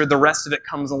making sure the rest of it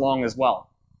comes along as well.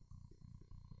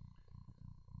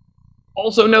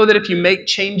 Also know that if you make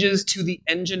changes to the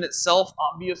engine itself,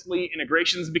 obviously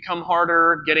integrations become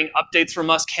harder, getting updates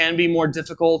from us can be more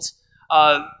difficult.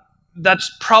 That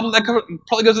probably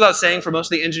goes without saying for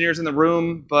most of the engineers in the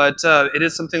room, but it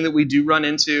is something that we do run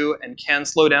into and can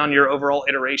slow down your overall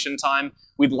iteration time.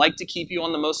 We'd like to keep you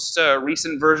on the most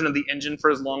recent version of the engine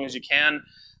for as long as you can.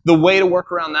 The way to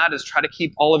work around that is try to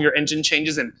keep all of your engine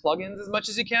changes in plugins as much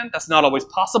as you can. That's not always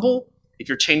possible. If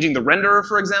you're changing the renderer,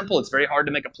 for example, it's very hard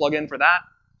to make a plugin for that.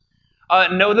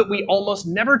 Know that we almost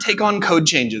never take on code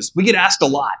changes. We get asked a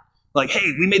lot. Like,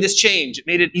 hey, we made this change. It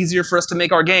made it easier for us to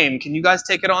make our game. Can you guys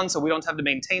take it on so we don't have to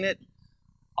maintain it?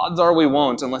 Odds are we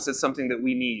won't unless it's something that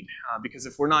we need. Because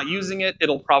if we're not using it,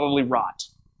 it'll probably rot.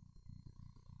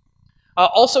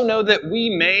 Also know that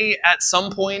we may, at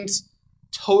some point,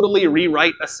 totally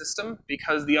rewrite a system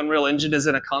because the Unreal Engine is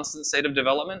in a constant state of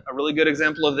development. A really good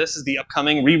example of this is the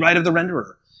upcoming rewrite of the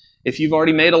renderer. If you've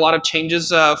already made a lot of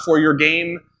changes for your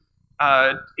game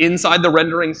inside the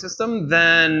rendering system,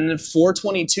 then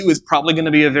 422 is probably going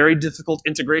to be a very difficult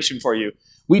integration for you.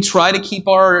 We try to keep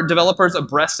our developers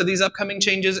abreast of these upcoming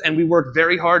changes, and we work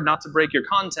very hard not to break your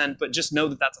content, but just know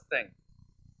that that's a thing.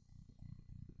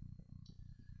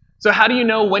 So how do you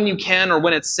know when you can or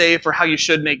when it's safe or how you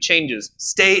should make changes?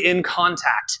 Stay in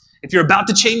contact. If you're about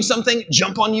to change something,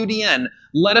 jump on UDN.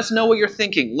 Let us know what you're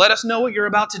thinking. Let us know what you're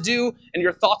about to do and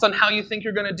your thoughts on how you think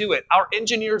you're going to do it. Our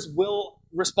engineers will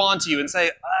respond to you and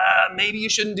say, maybe you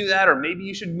shouldn't do that, or maybe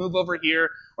you should move over here,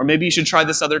 or maybe you should try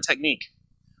this other technique.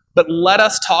 But let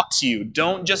us talk to you.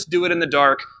 Don't just do it in the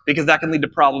dark, because that can lead to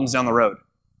problems down the road.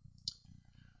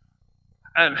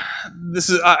 And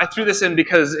I threw this in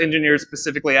because engineers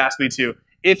specifically asked me to.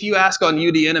 If you ask on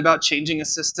UDN about changing a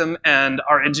system and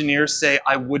our engineers say,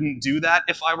 I wouldn't do that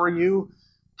if I were you,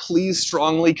 please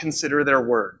strongly consider their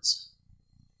words.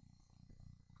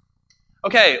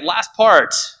 Okay, last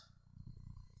part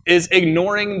is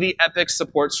ignoring the epic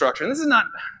support structure. And this is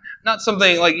not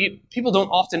something like people don't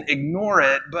often ignore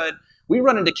it, but we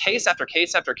run into case after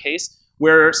case after case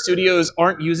where studios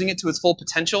aren't using it to its full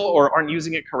potential or aren't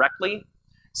using it correctly.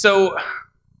 So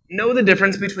know the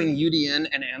difference between UDN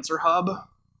and Answer Hub.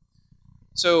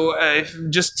 So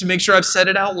just to make sure I've said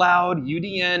it out loud,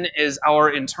 UDN is our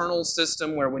internal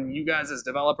system where when you guys as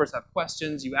developers have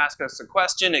questions, you ask us a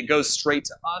question, it goes straight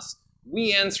to us.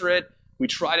 We answer it. We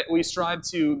strive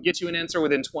to get you an answer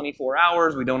within 24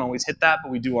 hours. We don't always hit that,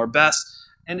 but we do our best.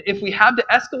 And if we have to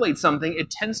escalate something,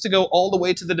 it tends to go all the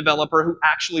way to the developer who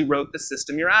actually wrote the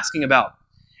system you're asking about.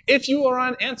 If you are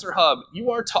on Answer Hub,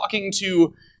 you are talking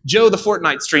to Joe the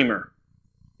Fortnite streamer.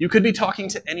 You could be talking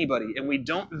to anybody, and we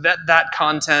don't vet that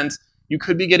content. You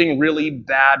could be getting really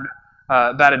bad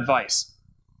advice.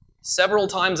 Several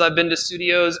times I've been to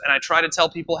studios, and I try to tell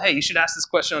people, hey, you should ask this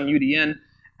question on UDN.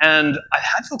 And I've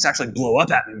had folks actually blow up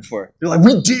at me before. They're like,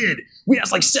 we did! We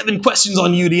asked like 7 questions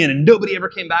on UDN, and nobody ever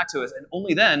came back to us. And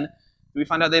only then do we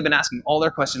find out they've been asking all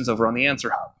their questions over on the Answer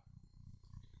Hub.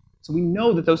 So we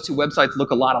know that those two websites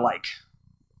look a lot alike.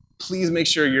 Please make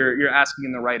sure you're asking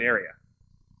in the right area.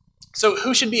 So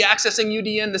who should be accessing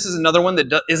UDN? This is another one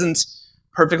that isn't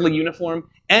perfectly uniform.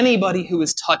 Anybody who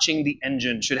is touching the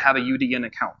engine should have a UDN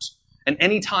account. And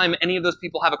anytime any of those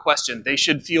people have a question, they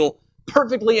should feel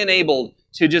perfectly enabled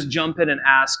to just jump in and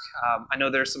ask. I know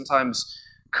there's sometimes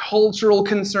cultural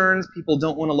concerns. People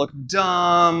don't want to look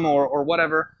dumb or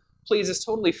whatever. Please, it's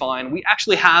totally fine. We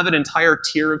actually have an entire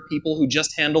tier of people who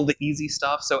just handle the easy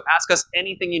stuff. So ask us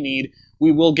anything you need.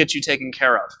 We will get you taken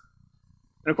care of.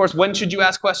 And of course, when should you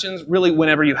ask questions? Really,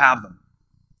 whenever you have them.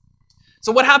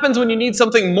 So what happens when you need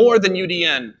something more than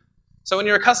UDN? So when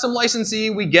you're a custom licensee,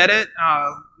 we get it.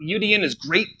 UDN is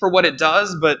great for what it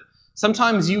does, but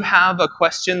sometimes you have a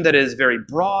question that is very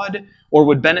broad or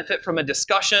would benefit from a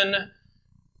discussion.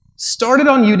 Start it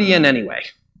on UDN anyway.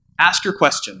 Ask your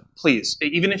question, please.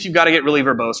 Even if you've got to get really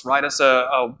verbose, write us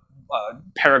a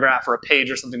paragraph or a page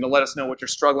or something to let us know what you're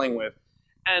struggling with.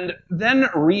 And then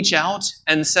reach out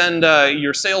and send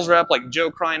your sales rep, like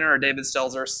Joe Kreiner or David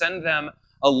Stelzer, send them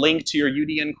a link to your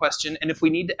UDN question. And if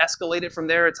we need to escalate it from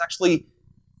there, it's actually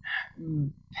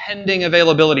pending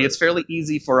availability. It's fairly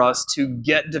easy for us to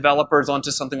get developers onto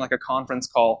something like a conference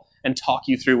call and talk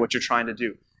you through what you're trying to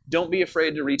do. Don't be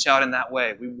afraid to reach out in that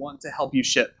way. We want to help you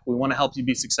ship. We want to help you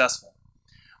be successful.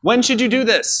 When should you do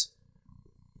this?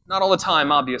 Not all the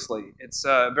time, obviously. It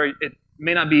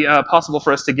may not be possible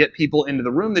for us to get people into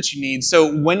the room that you need.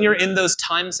 So when you're in those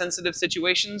time-sensitive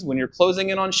situations, when you're closing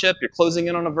in on ship, you're closing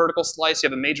in on a vertical slice, you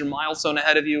have a major milestone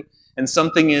ahead of you, and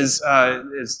something is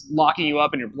locking you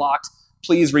up and you're blocked,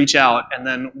 please reach out, and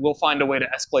then we'll find a way to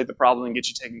escalate the problem and get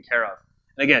you taken care of.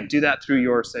 And again, do that through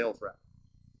your sales rep.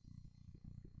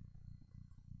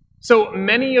 So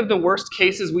many of the worst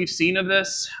cases we've seen of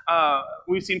this,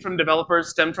 we've seen from developers,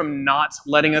 stem from not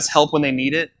letting us help when they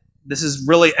need it. This is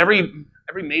really every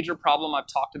major problem I've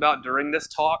talked about during this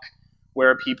talk,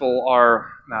 where people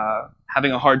are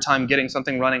having a hard time getting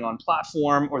something running on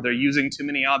platform, or they're using too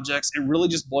many objects. It really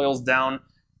just boils down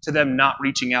to them not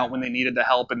reaching out when they needed the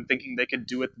help and thinking they could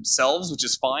do it themselves, which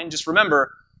is fine. Just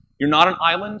remember, you're not an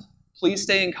island. Please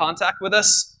stay in contact with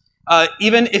us.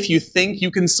 Even if you think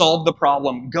you can solve the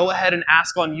problem, go ahead and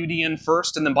ask on UDN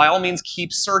first, and then by all means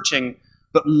keep searching,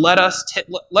 but let us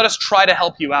try to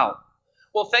help you out.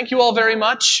 Well, thank you all very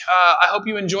much. I hope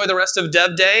you enjoy the rest of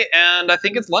Dev Day, and I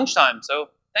think it's lunchtime, so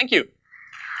thank you.